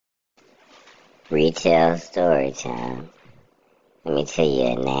Retail story time. Let me tell you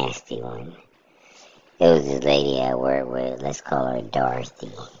a nasty one. It was this lady I worked with. Let's call her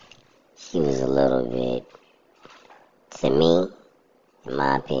Dorothy. She was a little bit, to me, in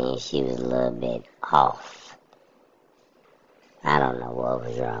my opinion, she was a little bit off. I don't know what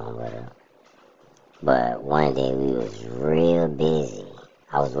was wrong with her. But one day we was real busy.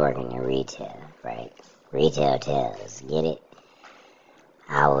 I was working in retail, right? Retail tells, get it?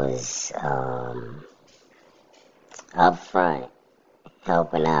 I was up front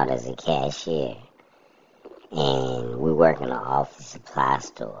helping out as a cashier. And we work in an office supply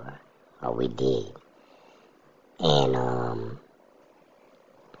store, or we did. And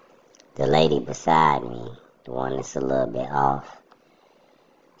the lady beside me, the one that's a little bit off,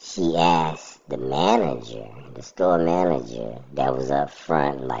 she asked the manager, the store manager that was up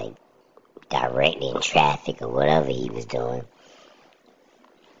front, like directing traffic or whatever he was doing,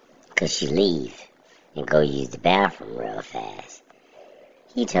 could she leave and go use the bathroom real fast?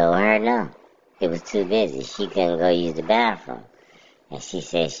 He told her no. It was too busy. She couldn't go use the bathroom. And she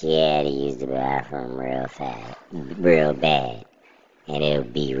said she had to use the bathroom real fast, real bad. And it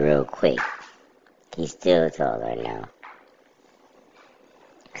would be real quick. He still told her no.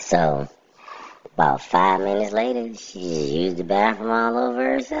 So, about 5 minutes later, she just used the bathroom all over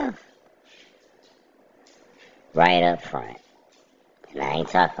herself. Right up front. And I ain't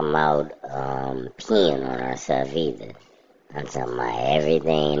talking about peeing on herself either. I'm talking about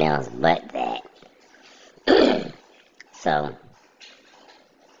everything else but that. So,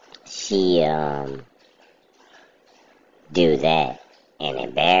 she do that and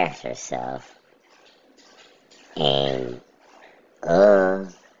embarrass herself. And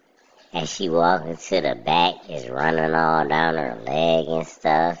as she walking to the back, is running all down her leg and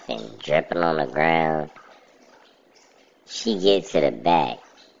stuff and dripping on the ground. She gets to the back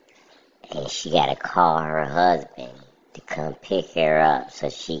and she gotta call her husband to come pick her up so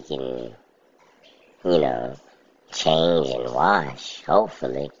she can, change and wash,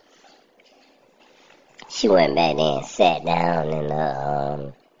 hopefully. She went back there and sat down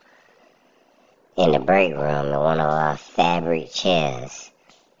in the break room in one of our fabric chairs.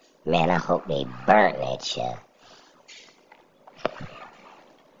 Man, I hope they burnt that chair.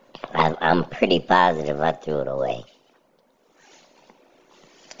 I'm pretty positive I threw it away.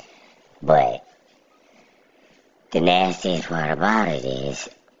 But the nastiest part about it is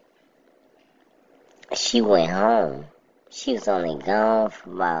she went home. She was only gone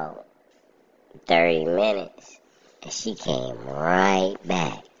for about 30 minutes. And she came right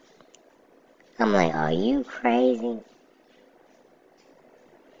back. I'm like, are you crazy?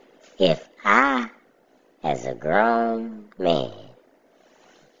 If I, as a grown man,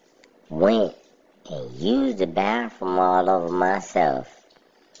 went and used the bathroom all over myself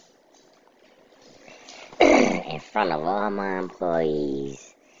in front of all my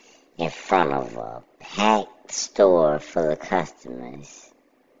employees, in front of a packed store full of customers,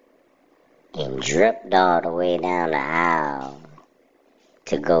 and dripped all the way down the aisle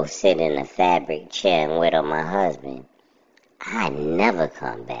to go sit in a fabric chair and wait on my husband, I'd never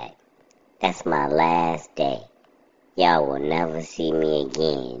come back. That's my last day. Y'all will never see me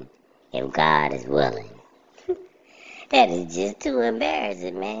again if God is willing. That is just too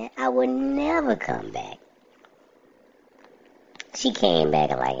embarrassing, man. I would never come back. She came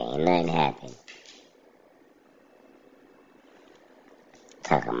back like ain't nothing happened.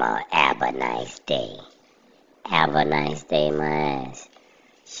 Talking about have a nice day. Have a nice day, my ass.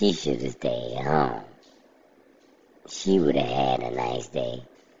 She should have stayed home. She would have had a nice day.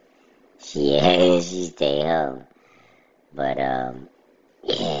 She stayed home. But,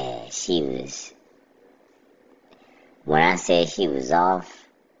 yeah, she was... When I said she was off,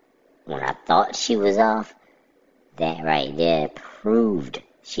 when I thought she was off, that right there proved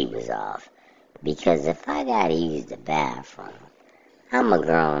she was off. Because if I gotta use the bathroom, I'm a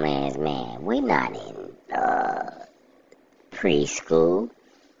grown-ass man. We're not in preschool.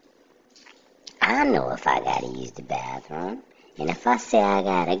 I know if I gotta use the bathroom. And if I say I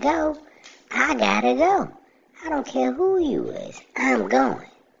gotta go, I gotta go. I don't care who you is. I'm going.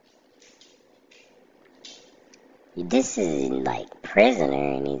 This isn't like prison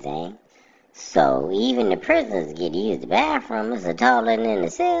or anything. So even the prisoners get to use the bathroom. It's a toilet in the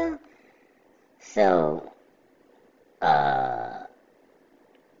cell. So, I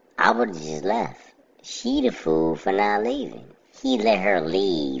would have just left. She the fool for not leaving. He let her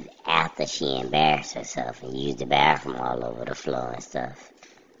leave after she embarrassed herself and used the bathroom all over the floor and stuff.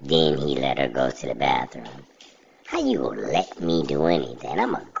 Then he let her go to the bathroom. How you gonna let me do anything?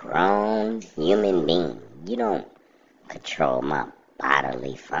 I'm a grown human being. You don't control my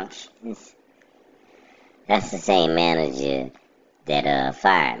bodily functions. That's the same manager that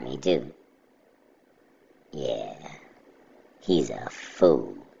fired me too. Yeah, he's a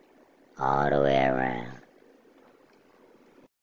fool all the way around.